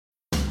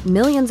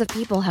Millions of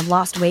people have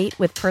lost weight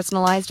with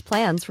personalized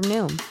plans from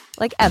Noom.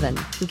 Like Evan,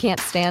 who can't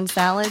stand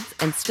salads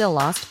and still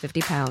lost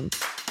 50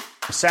 pounds.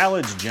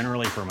 Salads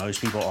generally for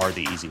most people are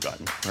the easy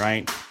button,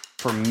 right?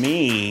 For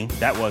me,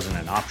 that wasn't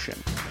an option.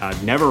 I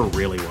never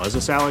really was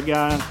a salad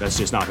guy. That's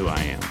just not who I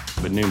am.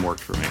 But Noom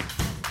worked for me.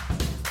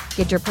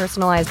 Get your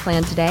personalized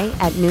plan today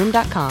at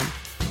Noom.com.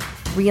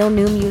 Real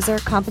Noom user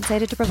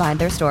compensated to provide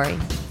their story.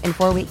 In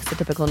 4 weeks, the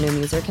typical Noom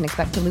user can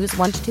expect to lose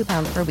 1 to 2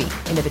 pounds per week.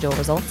 Individual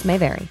results may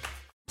vary.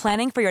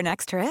 Planning for your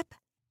next trip?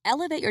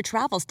 Elevate your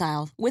travel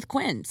style with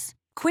Quince.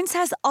 Quince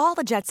has all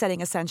the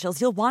jet-setting essentials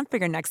you'll want for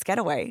your next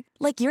getaway,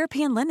 like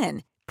European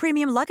linen,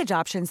 premium luggage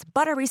options,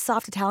 buttery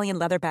soft Italian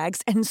leather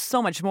bags, and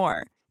so much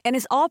more. And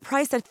is all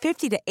priced at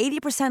 50 to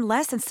 80%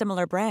 less than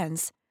similar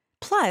brands.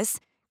 Plus,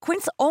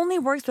 Quince only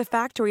works with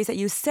factories that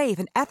use safe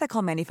and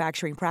ethical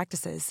manufacturing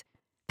practices.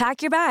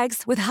 Pack your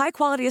bags with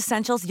high-quality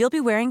essentials you'll be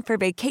wearing for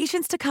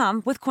vacations to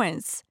come with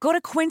Quince. Go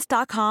to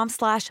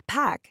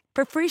quince.com/pack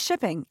for free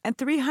shipping and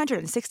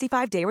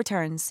 365-day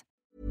returns.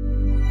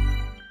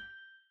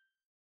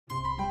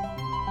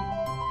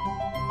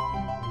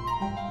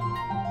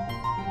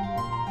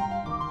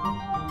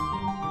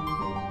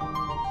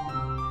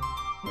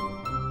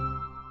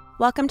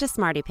 Welcome to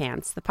Smarty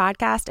Pants, the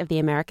podcast of the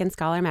American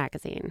Scholar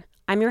magazine.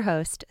 I'm your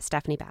host,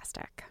 Stephanie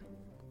Bastek.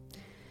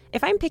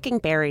 If I'm picking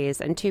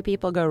berries and 2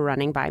 people go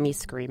running by me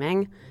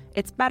screaming,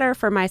 it's better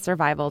for my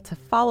survival to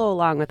follow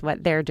along with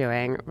what they're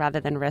doing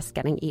rather than risk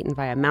getting eaten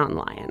by a mountain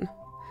lion.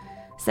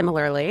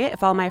 Similarly,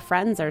 if all my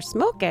friends are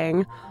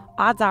smoking,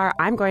 odds are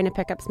I'm going to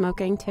pick up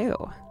smoking too.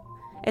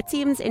 It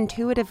seems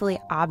intuitively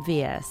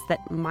obvious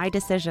that my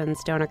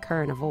decisions don't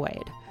occur in a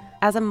void.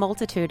 As a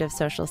multitude of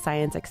social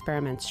science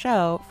experiments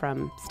show,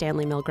 from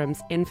Stanley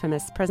Milgram's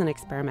infamous prison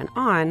experiment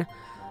on,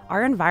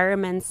 our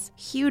environments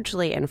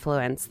hugely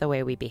influence the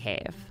way we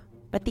behave.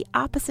 But the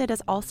opposite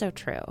is also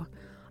true.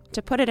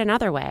 To put it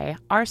another way,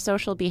 our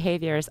social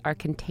behaviors are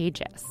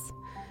contagious.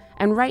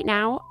 And right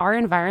now, our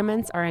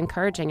environments are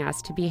encouraging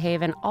us to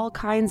behave in all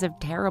kinds of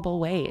terrible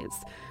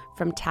ways,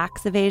 from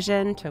tax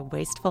evasion to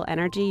wasteful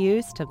energy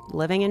use to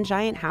living in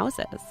giant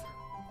houses.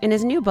 In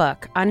his new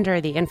book,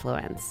 Under the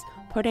Influence,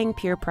 Putting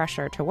Peer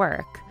Pressure to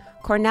Work,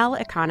 Cornell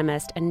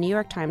economist and New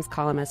York Times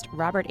columnist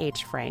Robert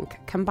H. Frank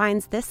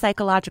combines this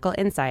psychological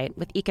insight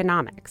with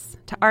economics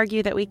to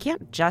argue that we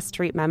can't just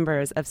treat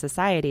members of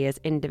society as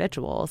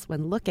individuals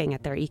when looking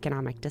at their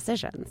economic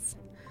decisions.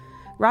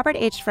 Robert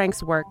H.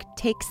 Frank's work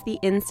takes the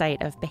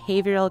insight of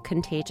behavioral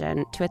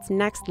contagion to its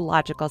next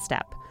logical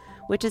step,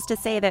 which is to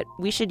say that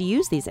we should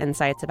use these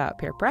insights about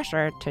peer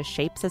pressure to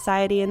shape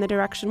society in the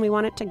direction we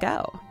want it to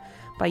go,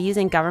 by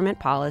using government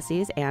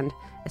policies and,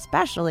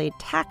 especially,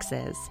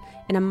 taxes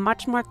in a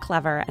much more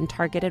clever and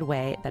targeted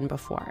way than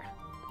before.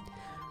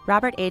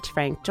 Robert H.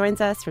 Frank joins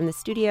us from the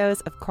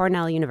studios of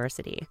Cornell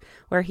University,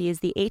 where he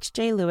is the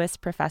H.J. Lewis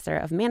Professor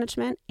of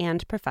Management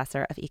and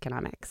Professor of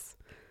Economics.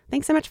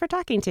 Thanks so much for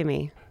talking to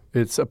me.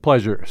 It's a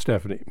pleasure,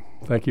 Stephanie.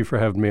 Thank you for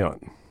having me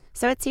on.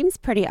 So it seems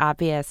pretty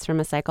obvious from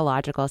a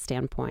psychological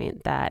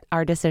standpoint that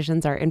our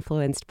decisions are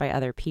influenced by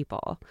other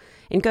people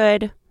in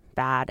good,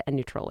 bad, and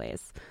neutral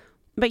ways.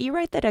 But you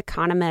write that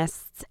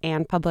economists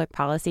and public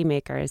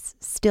policymakers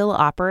still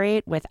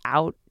operate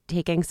without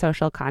taking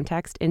social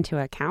context into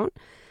account,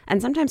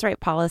 and sometimes write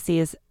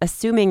policies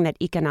assuming that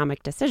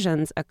economic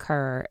decisions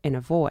occur in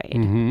a void.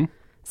 Mm-hmm.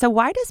 So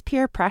why does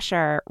peer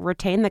pressure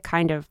retain the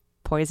kind of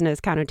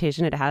poisonous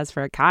connotation it has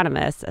for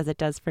economists as it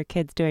does for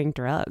kids doing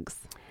drugs?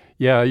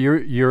 Yeah,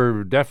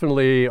 you're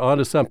definitely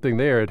onto something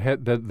there.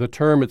 The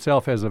term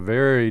itself has a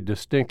very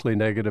distinctly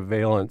negative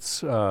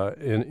valence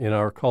in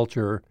our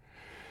culture.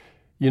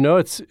 You know,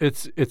 it's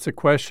a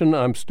question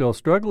I'm still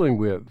struggling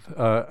with.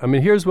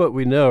 Here's what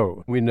we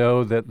know. We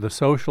know that the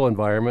social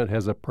environment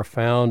has a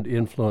profound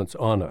influence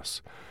on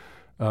us.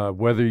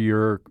 Whether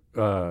your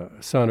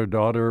son or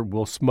daughter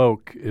will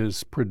smoke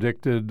is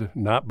predicted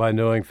not by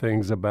knowing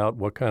things about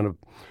what kind of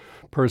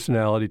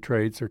personality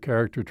traits or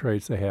character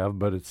traits they have,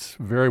 but it's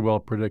very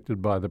well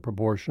predicted by the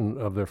proportion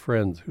of their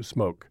friends who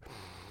smoke.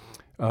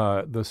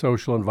 The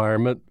social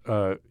environment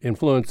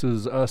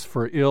influences us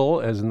for ill,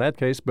 as in that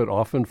case, but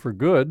often for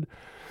good.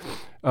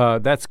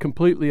 That's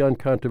completely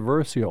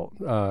uncontroversial.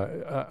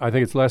 I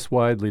think it's less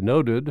widely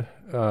noted,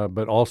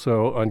 but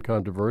also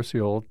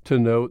uncontroversial to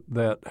note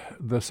that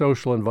the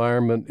social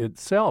environment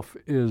itself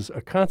is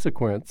a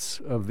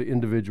consequence of the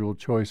individual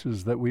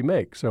choices that we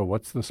make. So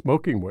what's the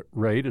smoking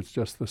rate? It's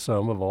just the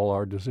sum of all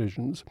our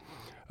decisions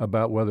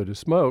about whether to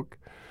smoke.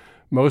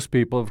 Most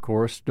people, of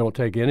course, don't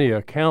take any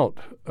account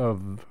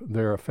of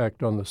their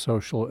effect on the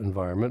social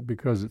environment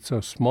because it's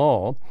so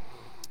small.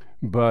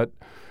 But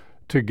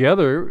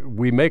together,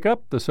 we make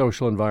up the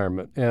social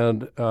environment,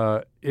 and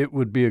it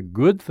would be a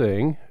good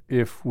thing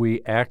if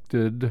we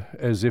acted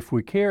as if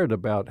we cared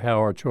about how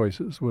our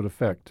choices would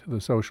affect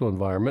the social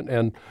environment.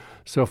 And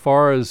so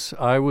far as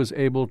I was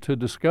able to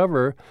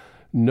discover,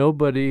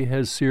 nobody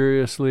has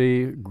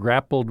seriously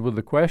grappled with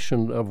the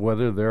question of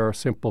whether there are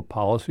simple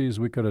policies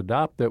we could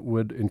adopt that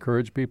would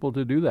encourage people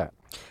to do that.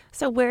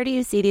 So where do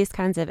you see these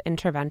kinds of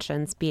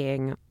interventions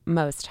being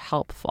most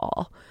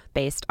helpful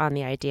based on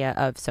the idea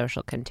of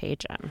social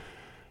contagion?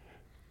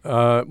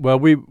 Well,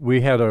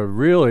 we had a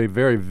really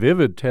very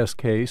vivid test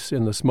case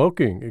in the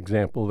smoking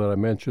example that I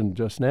mentioned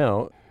just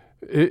now.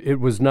 It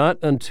was not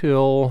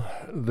until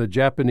the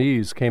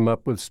Japanese came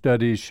up with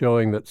studies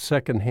showing that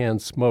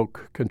secondhand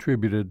smoke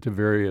contributed to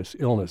various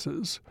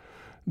illnesses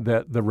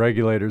that the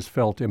regulators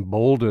felt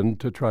emboldened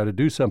to try to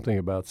do something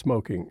about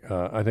smoking.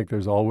 I think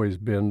there's always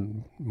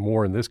been,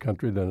 more in this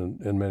country than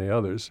in many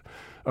others,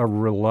 a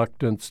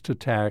reluctance to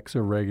tax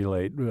or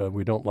regulate.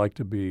 We don't like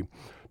to be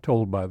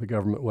told by the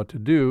government what to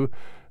do.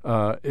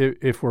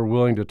 If we're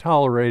willing to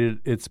tolerate it,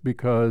 it's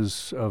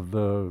because of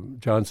the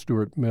John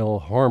Stuart Mill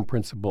harm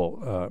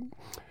principle.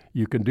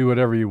 You can do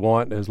whatever you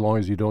want as long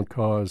as you don't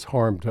cause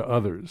harm to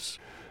others.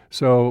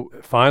 So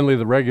finally,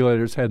 the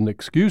regulators had an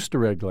excuse to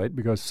regulate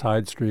because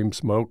side stream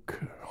smoke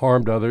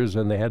harmed others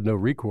and they had no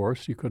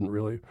recourse. You couldn't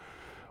really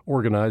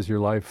organize your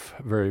life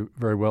very,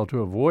 very well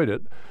to avoid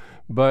it.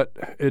 But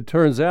it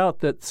turns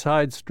out that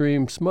side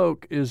stream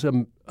smoke is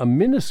a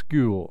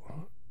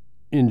minuscule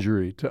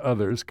injury to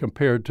others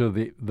compared to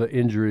the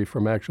injury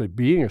from actually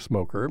being a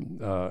smoker.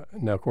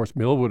 Now, of course,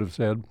 Mill would have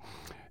said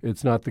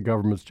it's not the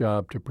government's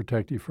job to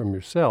protect you from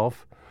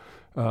yourself.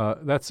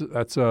 That's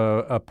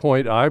a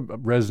point I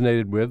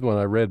resonated with when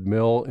I read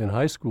Mill in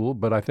high school,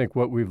 but I think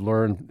what we've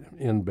learned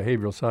in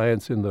behavioral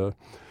science in the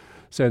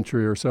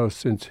century or so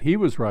since he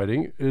was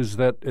writing is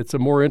that it's a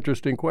more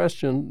interesting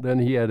question than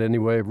he had any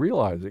way of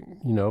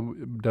realizing. You know,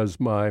 does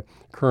my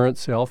current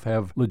self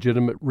have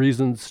legitimate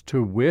reasons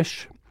to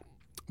wish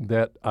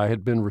that I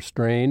had been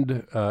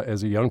restrained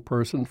as a young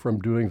person from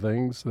doing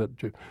things that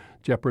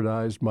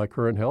jeopardized my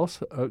current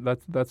health?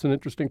 That's an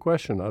interesting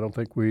question. I don't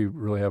think we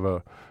really have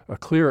a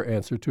clear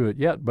answer to it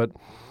yet. But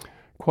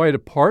quite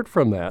apart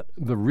from that,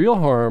 the real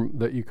harm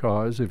that you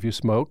cause if you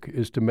smoke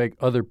is to make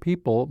other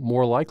people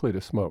more likely to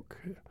smoke.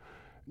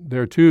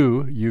 There,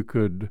 too, you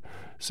could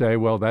say,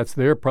 well, that's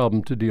their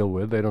problem to deal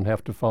with. They don't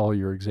have to follow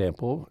your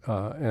example.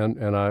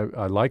 And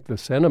I like the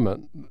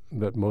sentiment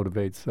that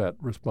motivates that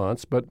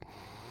response. But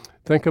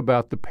think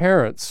about the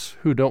parents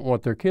who don't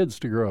want their kids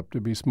to grow up to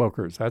be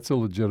smokers. That's a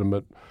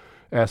legitimate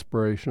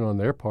aspiration on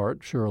their part,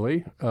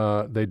 surely.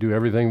 They do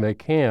everything they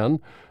can.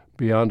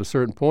 Beyond a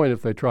certain point,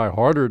 if they try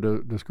harder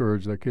to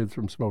discourage their kids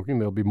from smoking,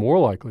 they'll be more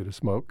likely to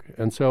smoke.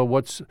 And so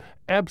what's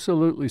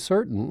absolutely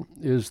certain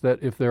is that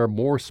if there are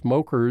more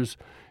smokers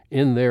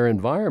in their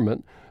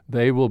environment,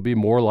 they will be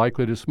more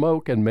likely to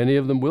smoke, and many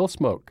of them will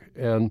smoke.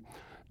 And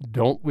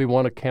don't we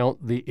want to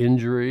count the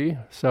injury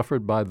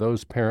suffered by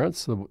those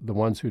parents, the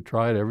ones who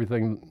tried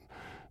everything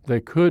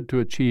they could to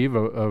achieve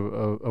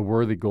a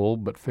worthy goal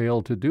but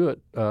failed to do it?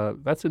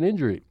 That's an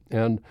injury.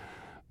 And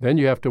then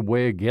you have to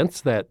weigh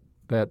against that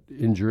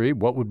injury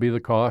what would be the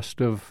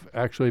cost of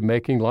actually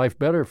making life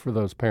better for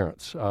those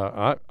parents.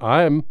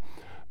 I'm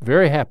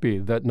very happy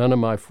that none of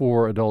my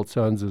 4 adult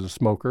sons is a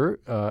smoker,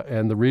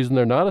 and the reason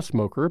they're not a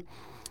smoker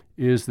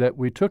is that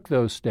we took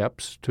those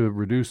steps to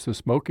reduce the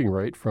smoking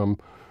rate from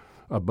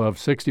above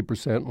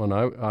 60% when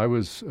I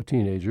was a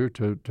teenager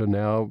to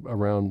now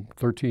around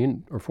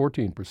 13 or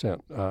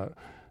 14%.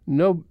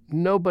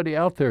 Nobody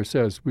out there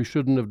says we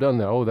shouldn't have done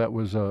that. Oh, that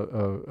was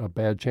a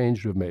bad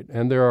change to have made.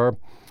 And there are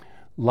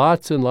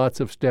lots and lots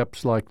of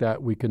steps like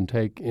that we can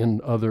take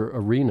in other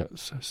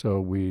arenas. So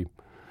we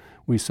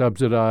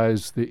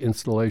subsidize the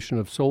installation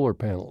of solar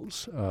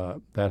panels.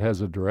 That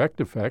has a direct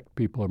effect.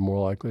 People are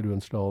more likely to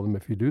install them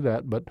if you do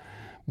that.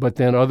 But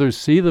then others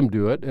see them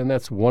do it, and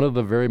that's one of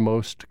the very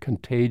most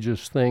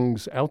contagious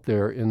things out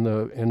there in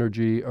the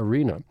energy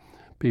arena.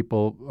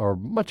 People are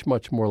much,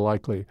 much more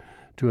likely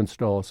to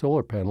install a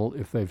solar panel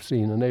if they've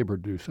seen a neighbor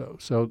do so.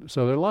 So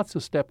there are lots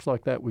of steps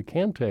like that we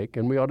can take,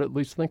 and we ought to at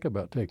least think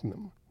about taking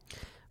them.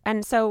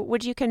 And so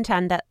would you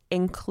contend that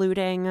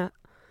including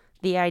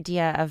the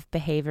idea of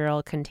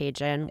behavioral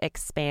contagion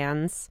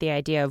expands the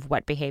idea of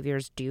what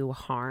behaviors do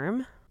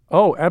harm?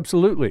 Oh,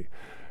 absolutely.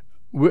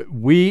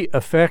 We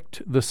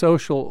affect the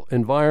social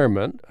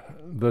environment.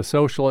 The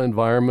social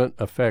environment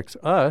affects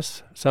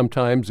us.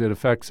 Sometimes it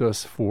affects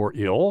us for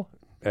ill,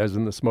 as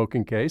in the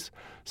smoking case.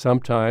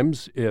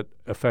 Sometimes it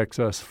affects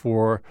us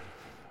for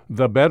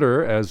the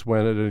better, as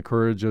when it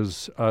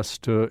encourages us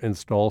to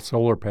install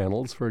solar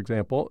panels, for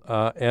example.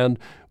 And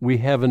we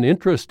have an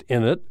interest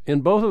in it in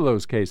both of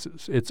those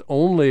cases. It's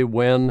only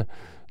when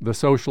the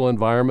social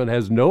environment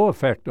has no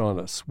effect on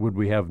us would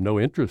we have no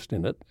interest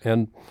in it.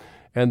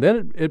 And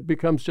then it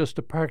becomes just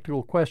a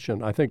practical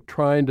question. I think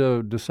trying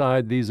to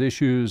decide these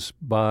issues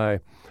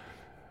by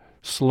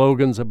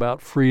slogans about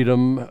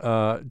freedom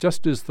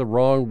just is the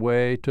wrong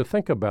way to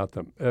think about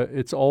them.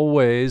 It's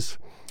always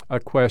a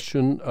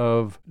question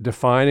of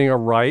defining a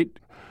right,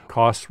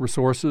 cost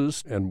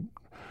resources, and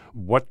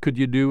what could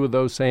you do with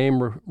those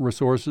same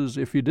resources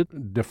if you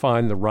did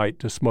define the right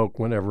to smoke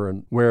whenever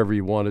and wherever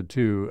you wanted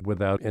to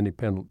without any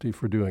penalty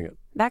for doing it.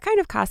 That kind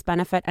of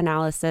cost-benefit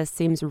analysis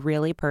seems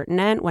really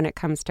pertinent when it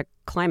comes to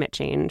climate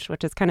change,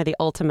 which is kind of the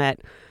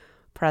ultimate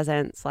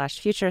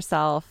present/future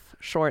self,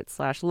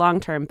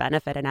 short/long-term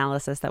benefit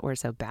analysis that we're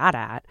so bad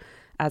at,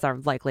 as our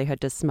likelihood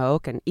to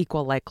smoke and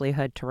equal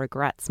likelihood to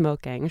regret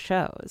smoking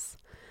shows.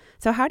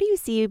 So how do you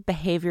see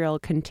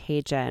behavioral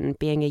contagion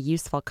being a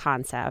useful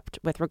concept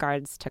with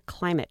regards to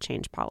climate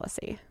change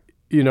policy?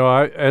 You know,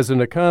 as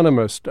an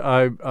economist,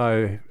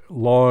 I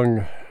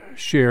long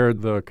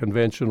shared the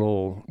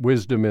conventional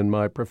wisdom in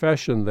my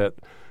profession that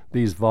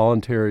these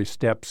voluntary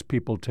steps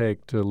people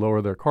take to lower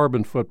their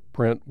carbon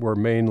footprint were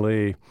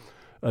mainly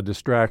a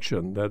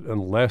distraction, that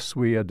unless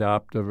we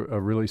adopt a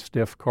really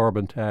stiff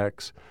carbon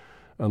tax,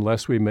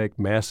 unless we make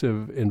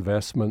massive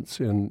investments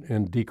in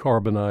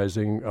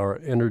decarbonizing our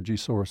energy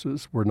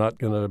sources, we're not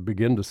going to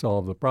begin to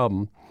solve the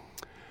problem.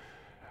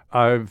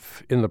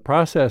 I've, in the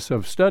process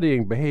of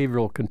studying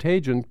behavioral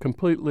contagion,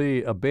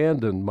 completely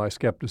abandoned my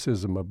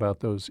skepticism about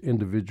those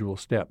individual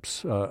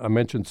steps. I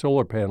mentioned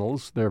solar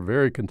panels. They're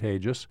very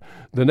contagious.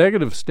 The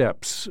negative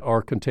steps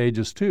are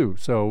contagious too.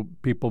 So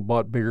people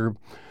bought bigger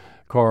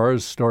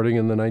cars starting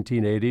in the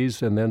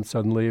 1980s, and then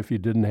suddenly if you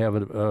didn't have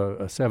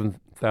a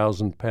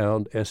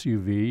 7,000-pound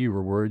SUV, you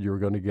were worried you were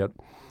going to get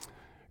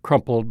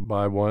crumpled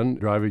by one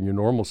driving your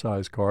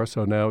normal-sized car.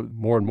 So now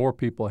more and more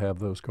people have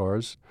those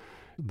cars.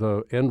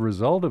 The end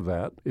result of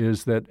that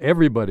is that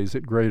everybody's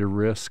at greater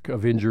risk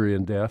of injury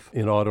and death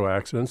in auto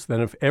accidents than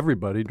if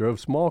everybody drove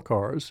small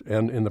cars.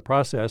 And in the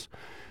process,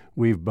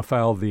 we've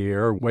befouled the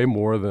air way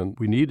more than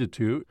we needed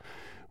to.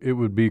 It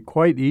would be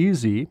quite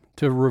easy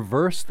to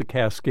reverse the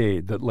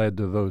cascade that led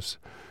to those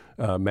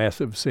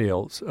massive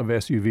sales of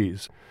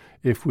SUVs.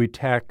 If we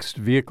taxed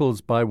vehicles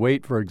by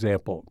weight, for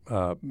example,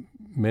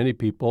 many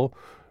people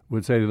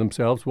would say to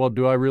themselves, well,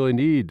 do I really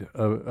need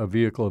a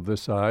vehicle of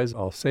this size?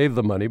 I'll save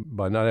the money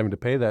by not having to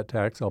pay that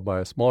tax. I'll buy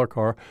a smaller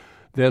car.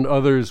 Then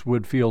others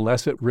would feel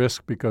less at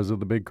risk because of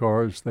the big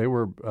cars they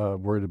were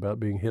worried about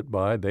being hit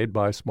by. They'd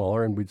buy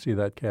smaller, and we'd see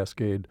that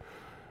cascade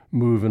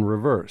move in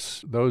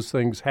reverse. Those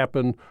things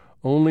happen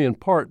only in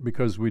part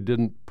because we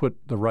didn't put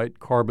the right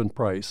carbon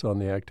price on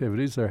the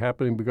activities. They're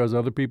happening because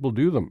other people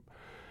do them.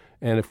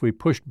 And if we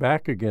pushed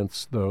back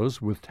against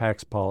those with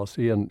tax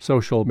policy and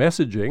social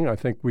messaging, I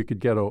think we could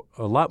get a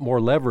lot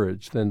more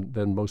leverage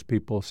than most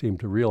people seem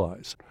to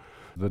realize.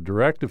 The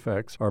direct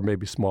effects are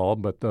maybe small,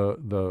 but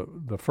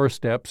the first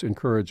steps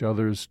encourage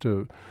others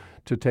to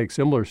take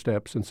similar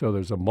steps, and so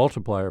there's a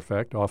multiplier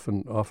effect,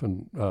 often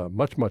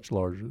much, much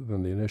larger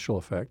than the initial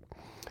effect.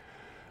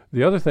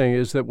 The other thing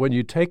is that when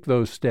you take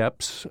those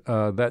steps,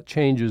 that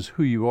changes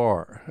who you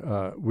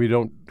are. We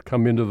don't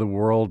come into the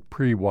world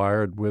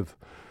pre-wired with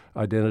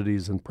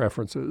identities and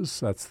preferences.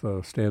 That's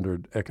the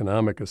standard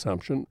economic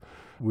assumption.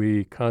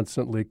 We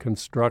constantly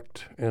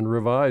construct and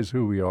revise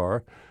who we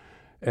are.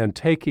 And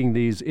taking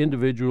these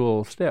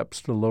individual steps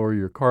to lower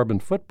your carbon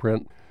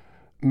footprint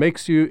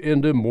makes you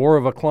into more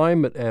of a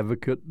climate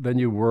advocate than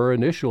you were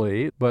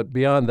initially. But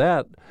beyond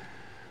that,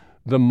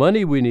 the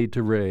money we need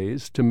to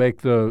raise to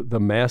make the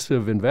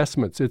massive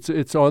investments,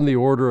 it's on the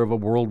order of a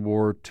World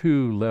War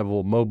II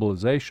level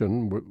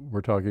mobilization.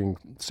 We're talking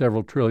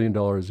several $1 trillion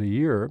a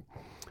year.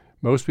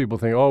 Most people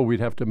think, we'd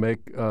have to make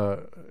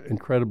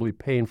incredibly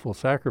painful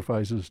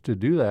sacrifices to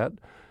do that.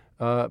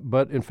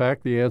 But in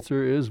fact, the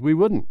answer is we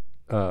wouldn't.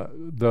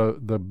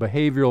 The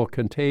behavioral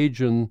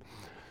contagion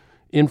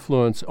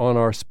influence on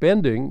our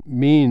spending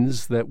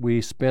means that we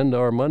spend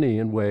our money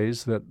in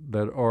ways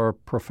that are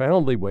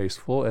profoundly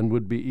wasteful and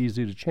would be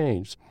easy to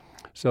change.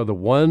 So the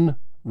one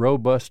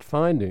robust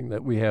finding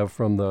that we have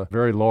from the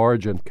very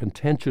large and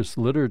contentious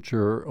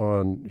literature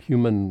on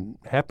human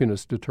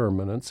happiness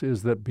determinants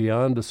is that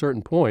beyond a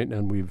certain point,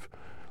 and we've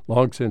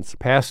long since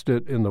passed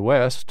it in the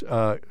West,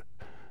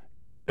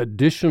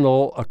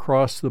 additional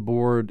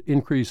across-the-board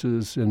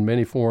increases in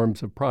many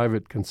forms of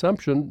private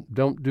consumption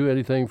don't do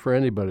anything for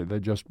anybody. They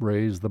just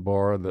raise the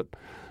bar that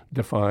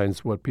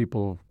defines what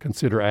people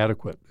consider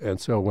adequate.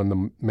 And so when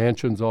the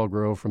mansions all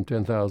grow from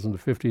 10,000 to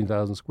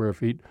 15,000 square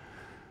feet,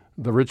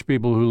 the rich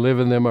people who live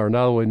in them are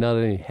not only not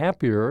any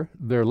happier,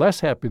 they're less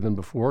happy than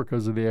before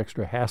because of the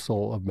extra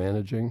hassle of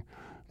managing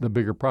the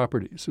bigger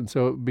properties. And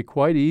so it would be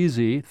quite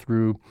easy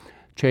through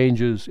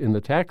changes in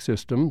the tax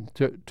system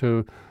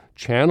to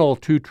channel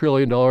 $2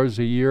 trillion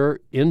a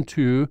year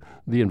into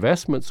the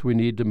investments we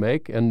need to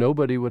make, and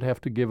nobody would have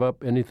to give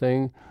up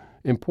anything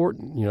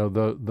important. You know,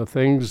 the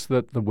things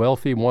that the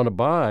wealthy want to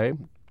buy,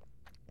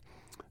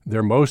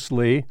 they're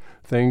mostly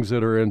things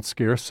that are in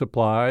scarce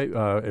supply.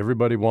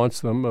 Everybody wants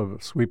them,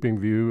 a sweeping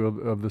view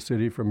of the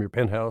city from your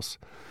penthouse.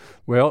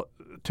 Well,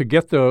 to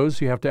get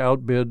those, you have to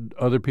outbid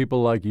other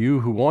people like you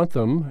who want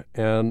them,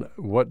 and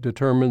what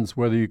determines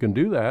whether you can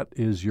do that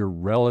is your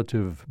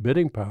relative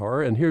bidding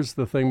power. And here's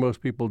the thing most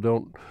people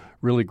don't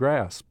really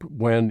grasp.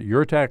 When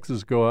your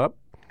taxes go up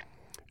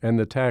and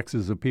the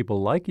taxes of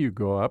people like you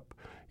go up,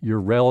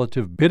 your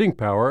relative bidding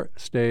power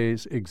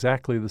stays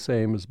exactly the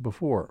same as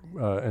before.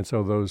 And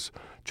so those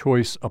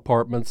choice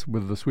apartments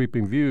with the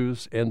sweeping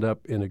views end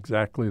up in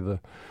exactly the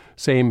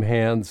same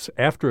hands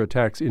after a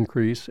tax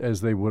increase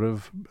as they would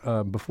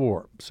have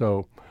before.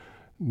 So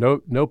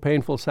no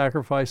painful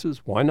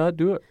sacrifices. Why not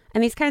do it?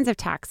 And these kinds of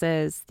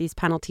taxes, these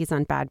penalties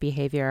on bad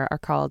behavior, are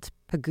called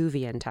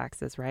Pigouvian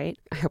taxes, right?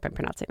 I hope I'm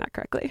pronouncing that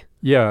correctly.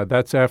 Yeah,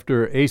 that's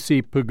after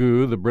A.C.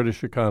 Pigou, the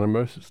British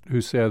economist,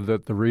 who said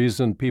that the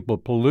reason people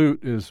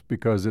pollute is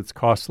because it's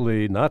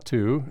costly not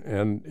to.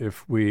 And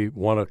if we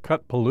want to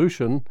cut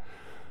pollution,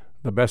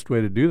 the best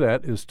way to do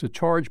that is to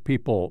charge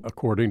people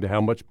according to how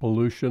much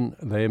pollution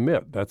they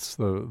emit. That's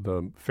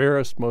the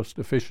fairest, most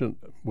efficient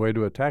way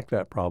to attack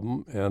that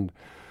problem. And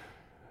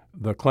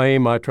the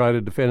claim I try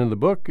to defend in the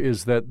book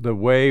is that the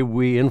way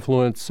we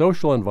influence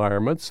social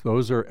environments,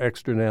 those are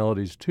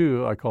externalities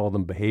too. I call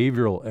them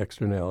behavioral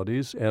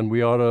externalities, and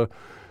we ought to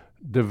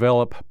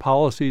develop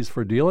policies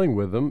for dealing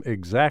with them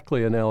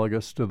exactly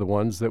analogous to the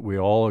ones that we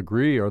all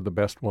agree are the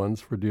best ones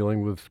for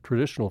dealing with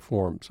traditional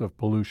forms of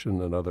pollution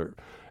and other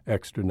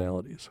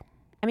externalities.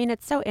 I mean,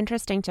 it's so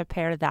interesting to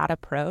pair that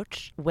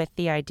approach with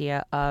the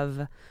idea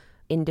of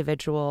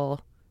individual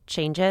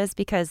changes,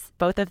 because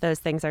both of those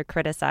things are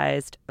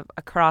criticized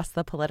across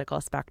the political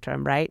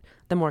spectrum, right?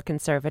 The more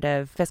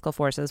conservative fiscal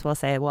forces will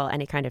say, well,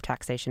 any kind of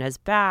taxation is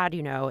bad,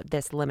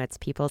 this limits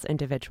people's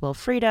individual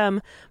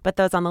freedom. But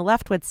those on the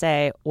left would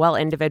say, well,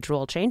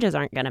 individual changes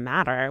aren't going to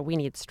matter. We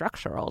need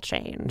structural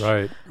change.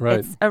 Right.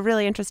 It's a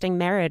really interesting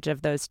marriage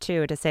of those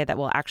two to say that,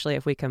 well, actually,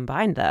 if we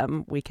combine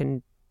them, we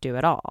can do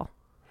it all.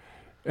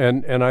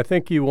 And I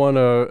think you want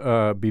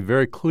to be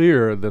very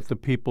clear that the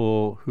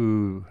people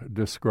who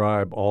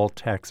describe all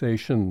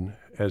taxation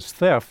as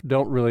theft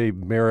don't really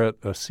merit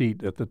a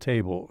seat at the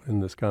table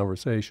in this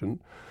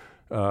conversation.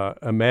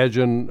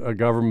 Imagine a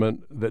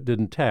government that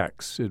didn't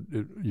tax.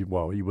 You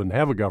wouldn't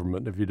have a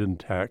government if you didn't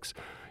tax.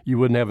 You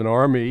wouldn't have an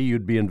army.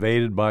 You'd be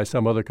invaded by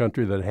some other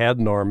country that had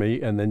an army,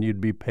 and then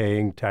you'd be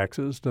paying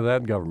taxes to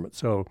that government.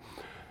 So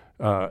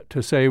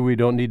to say we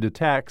don't need to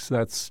tax,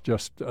 that's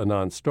just a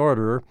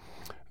non-starter.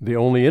 The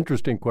only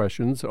interesting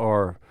questions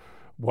are,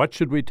 what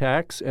should we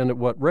tax and at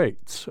what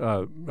rates?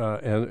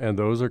 And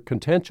those are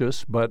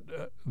contentious, but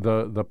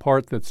the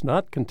part that's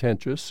not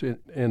contentious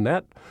in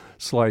that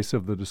slice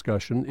of the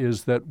discussion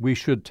is that we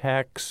should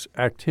tax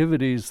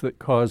activities that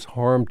cause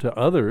harm to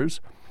others,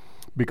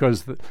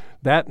 because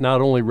that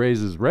not only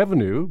raises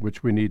revenue,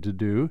 which we need to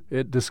do,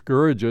 it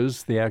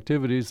discourages the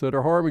activities that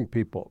are harming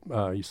people.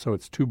 So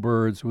it's two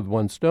birds with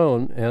one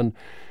stone, and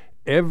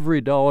every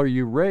dollar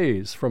you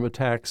raise from a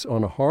tax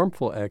on a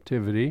harmful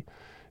activity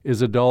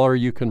is a dollar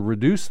you can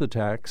reduce the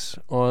tax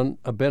on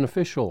a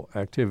beneficial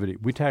activity.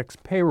 We tax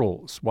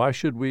payrolls. Why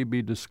should we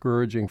be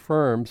discouraging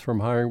firms from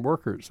hiring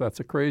workers? That's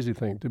a crazy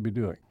thing to be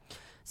doing.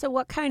 So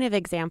what kind of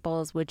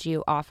examples would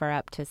you offer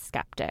up to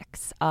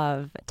skeptics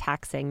of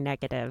taxing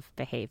negative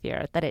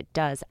behavior, that it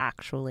does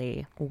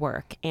actually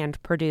work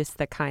and produce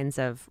the kinds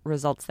of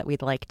results that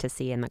we'd like to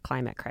see in the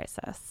climate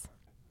crisis?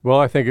 Well,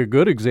 I think a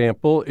good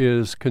example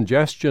is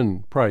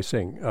congestion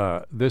pricing.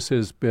 This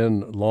has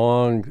been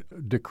long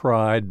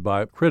decried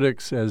by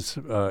critics as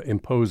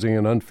imposing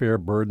an unfair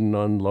burden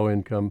on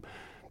low-income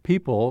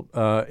people.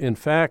 In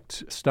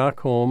fact,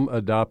 Stockholm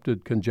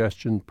adopted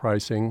congestion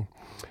pricing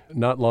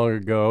not long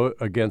ago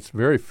against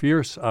very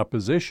fierce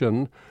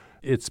opposition.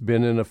 It's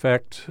been in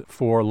effect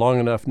for long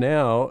enough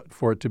now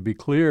for it to be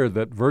clear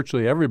that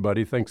virtually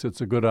everybody thinks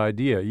it's a good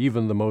idea,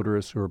 even the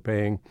motorists who are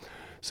paying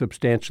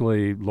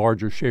substantially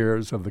larger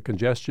shares of the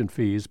congestion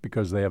fees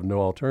because they have no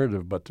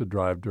alternative but to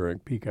drive during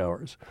peak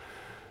hours.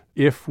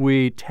 If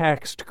we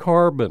taxed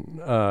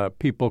carbon,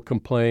 people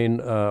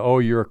complain,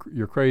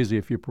 you're crazy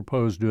if you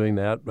propose doing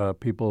that.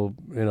 People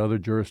in other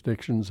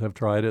jurisdictions have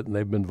tried it and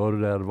they've been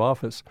voted out of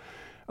office.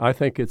 I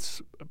think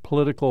it's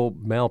political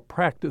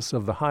malpractice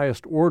of the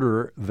highest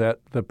order that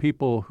the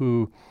people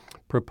who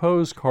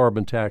propose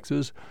carbon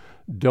taxes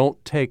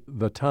don't take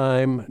the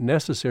time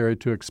necessary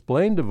to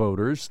explain to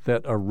voters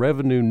that a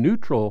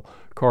revenue-neutral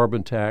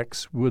carbon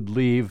tax would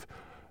leave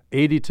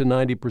 80 to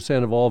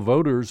 90% of all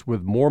voters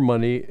with more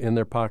money in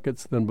their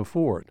pockets than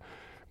before.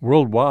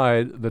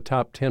 Worldwide, the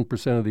top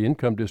 10% of the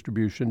income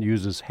distribution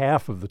uses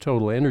half of the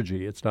total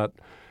energy. It's not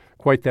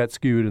quite that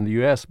skewed in the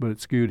U.S., but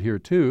it's skewed here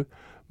too.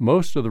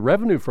 Most of the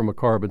revenue from a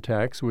carbon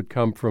tax would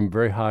come from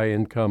very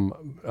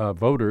high-income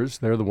voters.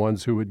 They're the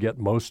ones who would get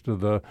most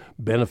of the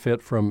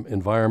benefit from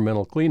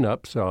environmental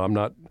cleanup, so I'm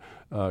not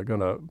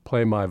going to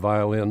play my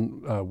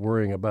violin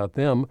worrying about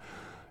them.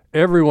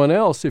 Everyone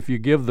else, if you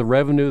give the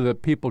revenue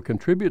that people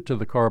contribute to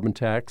the carbon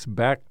tax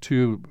back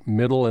to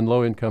middle and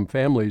low-income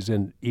families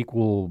in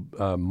equal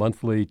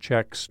monthly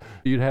checks,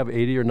 you'd have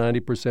 80 or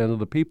 90% of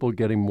the people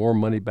getting more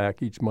money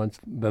back each month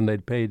than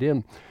they'd paid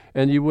in.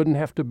 And you wouldn't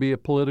have to be a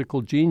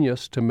political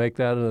genius to make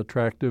that an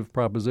attractive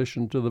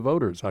proposition to the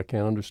voters. I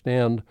can't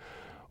understand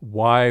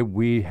why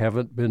we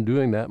haven't been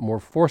doing that more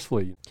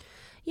forcefully.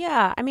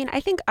 Yeah, I mean, I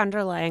think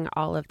underlying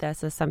all of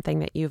this is something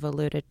that you've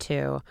alluded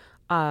to,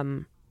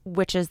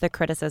 which is the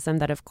criticism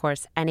that, of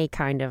course, any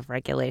kind of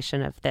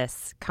regulation of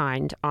this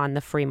kind on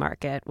the free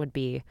market would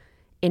be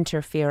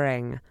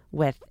interfering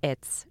with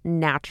its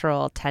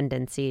natural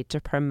tendency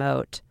to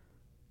promote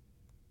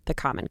the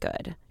common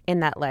good in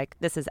that, like,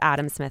 this is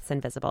Adam Smith's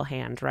invisible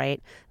hand,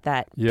 right?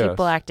 That Yes.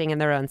 people acting in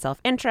their own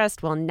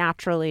self-interest will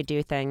naturally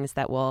do things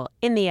that will,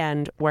 in the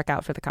end, work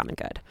out for the common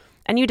good.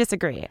 And you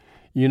disagree.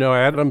 You know,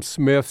 Adam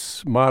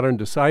Smith's modern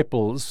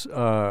disciples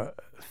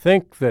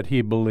think that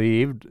he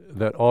believed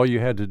that all you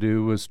had to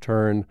do was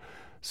turn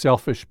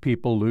selfish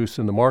people loose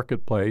in the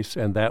marketplace,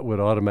 and that would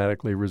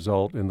automatically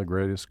result in the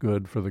greatest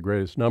good for the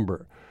greatest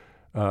number.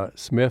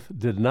 Smith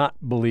did not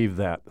believe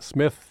that.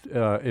 Smith,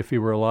 if he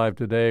were alive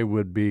today,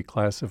 would be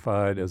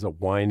classified as a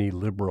whiny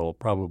liberal,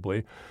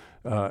 probably.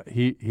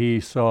 He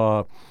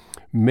saw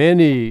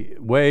many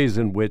ways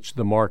in which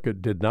the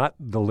market did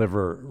not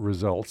deliver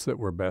results that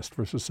were best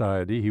for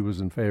society. He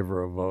was in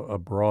favor of a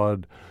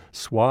broad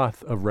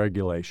swath of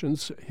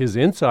regulations. His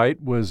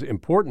insight was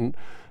important.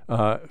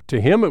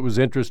 To him, it was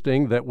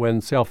interesting that when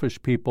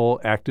selfish people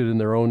acted in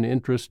their own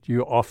interest,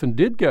 you often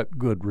did get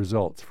good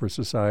results for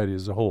society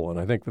as a whole. And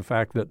I think the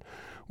fact that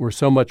we're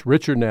so much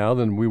richer now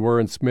than we were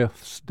in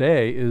Smith's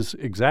day is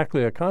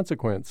exactly a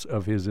consequence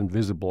of his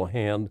invisible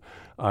hand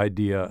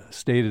idea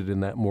stated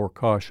in that more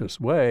cautious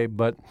way.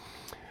 But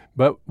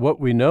what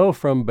we know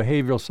from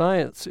behavioral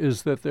science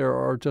is that there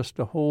are just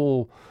a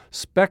whole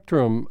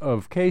spectrum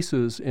of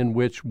cases in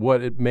which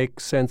what it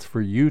makes sense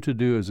for you to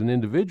do as an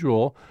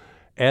individual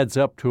adds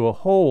up to a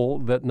whole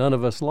that none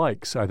of us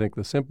likes. I think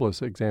the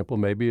simplest example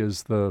maybe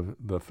is the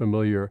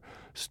familiar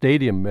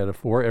stadium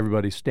metaphor.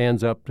 Everybody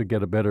stands up to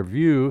get a better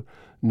view.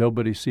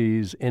 Nobody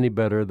sees any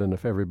better than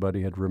if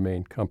everybody had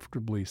remained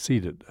comfortably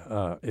seated.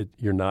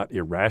 You're not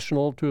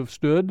irrational to have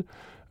stood.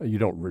 You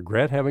don't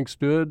regret having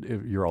stood.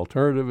 If your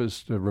alternative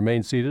is to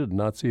remain seated and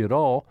not see at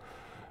all.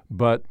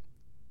 But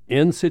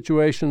in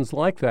situations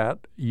like that,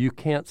 you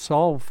can't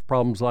solve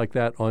problems like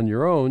that on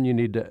your own. You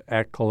need to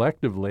act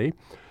collectively.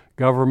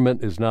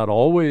 Government is not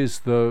always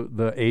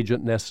the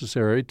agent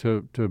necessary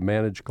to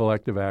manage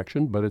collective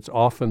action, but it's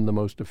often the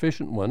most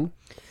efficient one.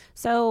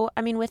 So,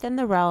 I mean, within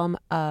the realm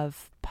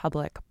of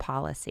public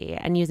policy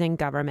and using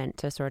government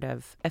to sort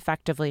of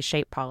effectively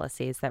shape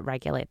policies that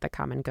regulate the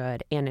common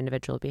good and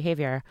individual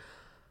behavior,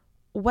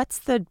 what's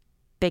the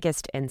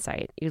biggest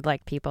insight you'd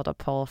like people to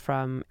pull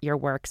from your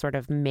work sort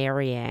of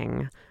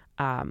marrying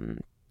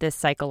this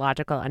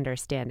psychological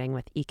understanding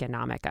with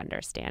economic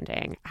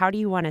understanding? How do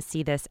you want to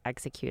see this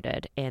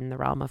executed in the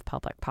realm of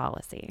public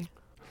policy?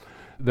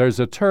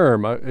 There's a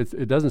term,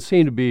 it doesn't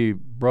seem to be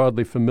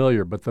broadly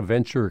familiar, but the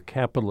venture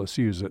capitalists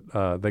use it.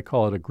 They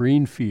call it a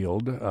green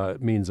field.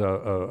 It means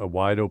a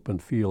wide open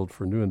field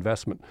for new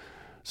investment.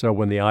 So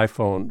when the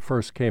iPhone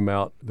first came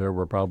out, there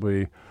were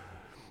probably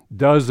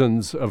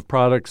dozens of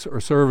products or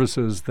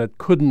services that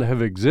couldn't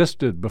have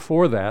existed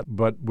before that,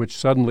 but which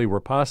suddenly were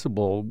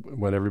possible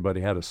when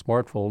everybody had a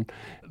smartphone.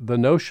 The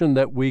notion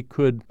that we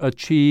could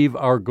achieve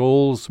our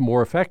goals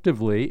more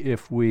effectively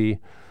if we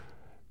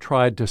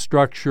tried to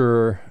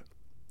structure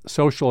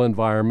social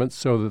environments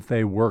so that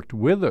they worked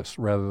with us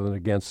rather than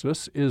against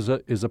us is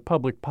a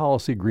public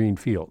policy green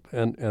field.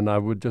 And I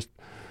would just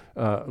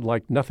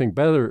like nothing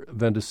better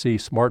than to see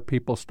smart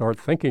people start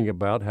thinking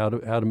about how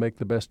to make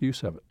the best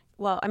use of it.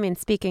 Well, I mean,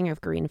 speaking of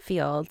green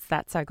fields,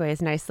 that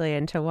segues nicely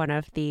into one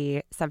of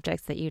the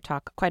subjects that you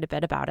talk quite a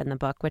bit about in the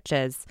book, which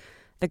is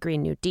the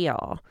Green New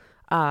Deal,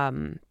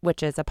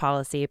 which is a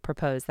policy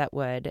proposed that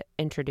would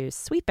introduce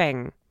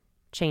sweeping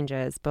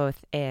changes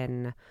both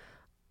in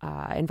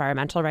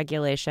environmental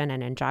regulation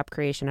and in job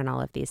creation and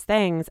all of these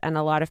things. And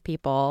a lot of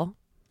people,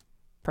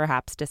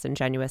 perhaps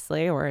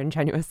disingenuously or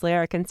ingenuously,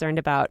 are concerned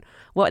about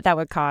what that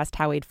would cost,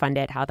 how we'd fund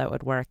it, how that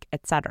would work,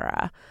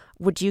 etc.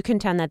 Would you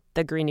contend that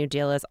the Green New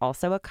Deal is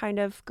also a kind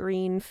of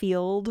green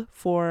field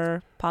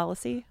for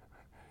policy?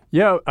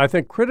 Yeah, I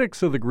think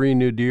critics of the Green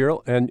New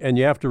Deal, and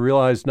you have to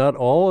realize not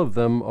all of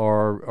them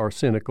are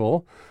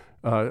cynical.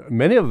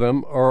 Many of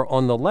them are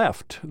on the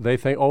left. They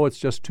think, it's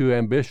just too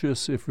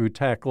ambitious. If we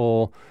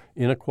tackle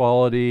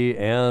inequality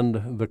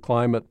and the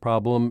climate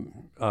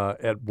problem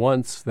at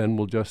once, then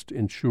we'll just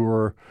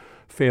ensure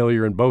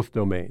failure in both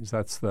domains.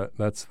 That's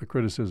the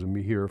criticism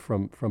we hear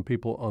from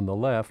people on the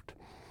left.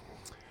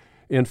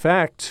 In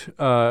fact,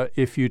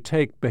 if you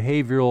take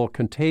behavioral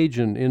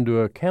contagion into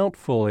account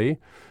fully,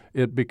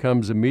 it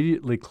becomes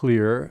immediately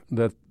clear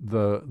that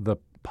the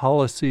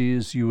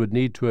policies you would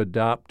need to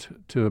adopt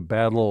to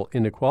battle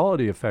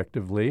inequality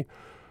effectively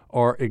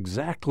are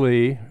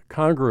exactly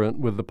congruent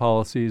with the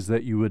policies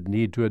that you would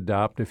need to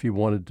adopt if you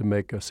wanted to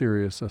make a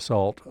serious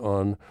assault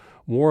on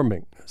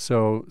warming.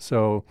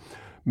 So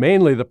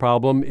mainly the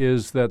problem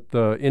is that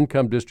the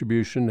income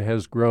distribution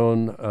has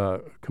grown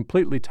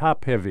completely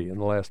top-heavy in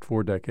the last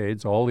 4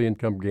 decades. All the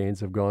income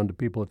gains have gone to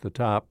people at the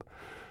top.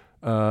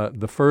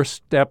 The first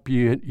step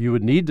you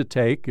would need to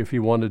take if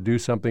you want to do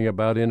something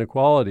about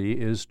inequality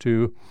is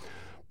to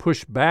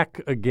push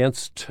back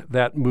against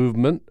that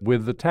movement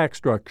with the tax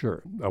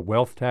structure. A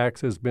wealth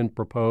tax has been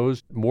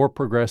proposed, more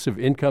progressive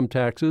income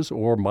taxes,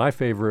 or my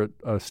favorite,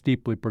 a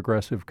steeply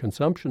progressive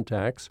consumption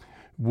tax,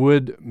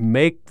 would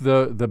make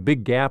the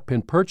big gap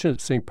in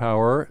purchasing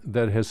power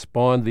that has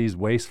spawned these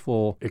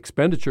wasteful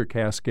expenditure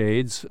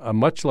cascades a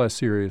much less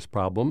serious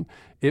problem.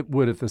 It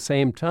would at the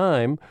same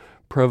time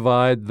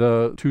provide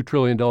the $2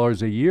 trillion a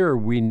year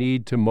we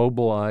need to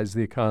mobilize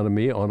the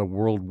economy on a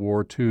World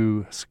War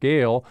II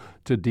scale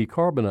to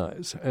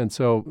decarbonize. And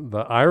so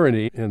the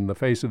irony in the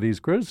face of these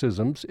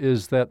criticisms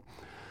is that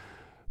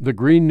the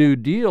Green New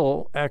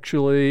Deal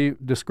actually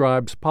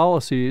describes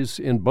policies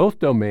in both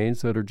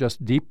domains that are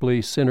just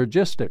deeply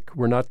synergistic.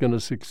 We're not going to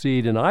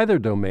succeed in either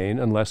domain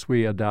unless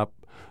we adopt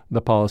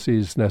the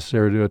policies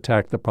necessary to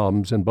attack the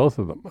problems in both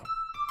of them.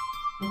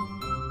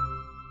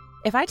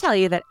 If I tell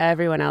you that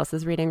everyone else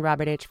is reading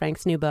Robert H.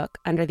 Frank's new book,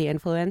 Under the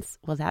Influence,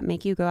 will that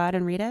make you go out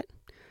and read it?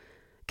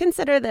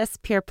 Consider this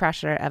peer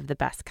pressure of the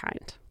best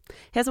kind.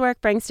 His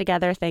work brings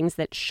together things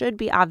that should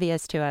be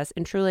obvious to us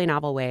in truly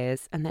novel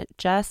ways and that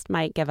just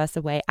might give us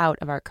a way out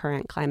of our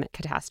current climate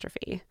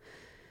catastrophe.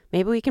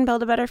 Maybe we can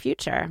build a better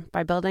future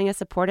by building a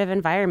supportive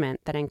environment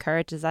that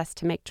encourages us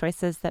to make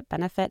choices that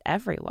benefit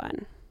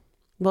everyone.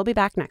 We'll be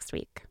back next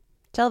week.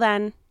 Till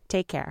then,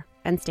 take care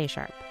and stay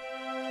sharp.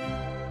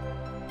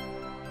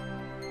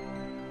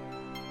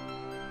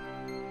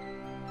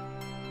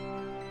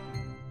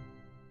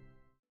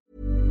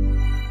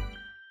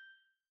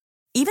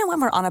 Even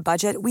when we're on a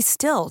budget, we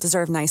still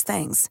deserve nice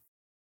things.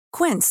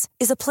 Quince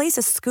is a place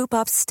to scoop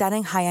up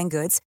stunning high-end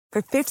goods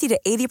for 50 to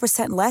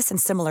 80% less than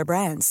similar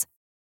brands.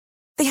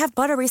 They have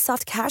buttery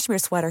soft cashmere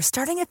sweaters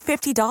starting at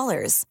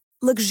 $50,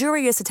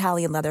 luxurious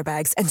Italian leather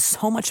bags, and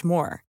so much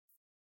more.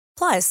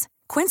 Plus,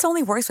 Quince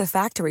only works with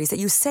factories that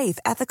use safe,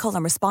 ethical,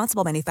 and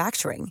responsible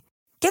manufacturing.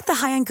 Get the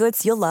high-end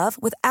goods you'll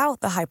love without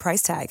the high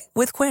price tag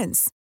with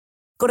Quince.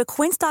 Go to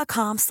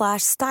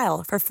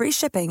quince.com/style for free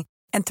shipping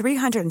and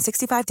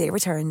 365-day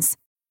returns.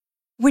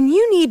 When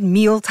you need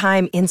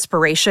mealtime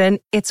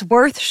inspiration, it's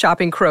worth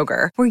shopping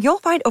Kroger, where you'll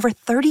find over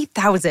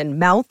 30,000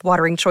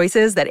 mouth-watering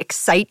choices that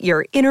excite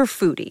your inner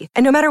foodie.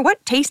 And no matter what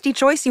tasty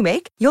choice you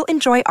make, you'll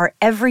enjoy our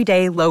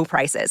everyday low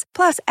prices,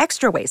 plus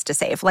extra ways to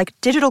save, like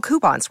digital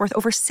coupons worth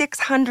over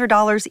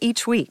 $600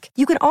 each week.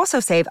 You can also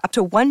save up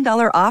to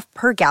 $1 off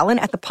per gallon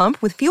at the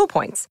pump with fuel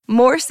points.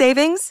 More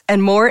savings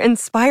and more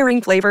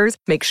inspiring flavors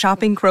make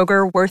shopping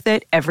Kroger worth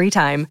it every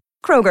time.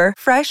 Kroger,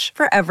 fresh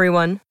for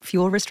everyone.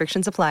 Fuel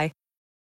restrictions apply.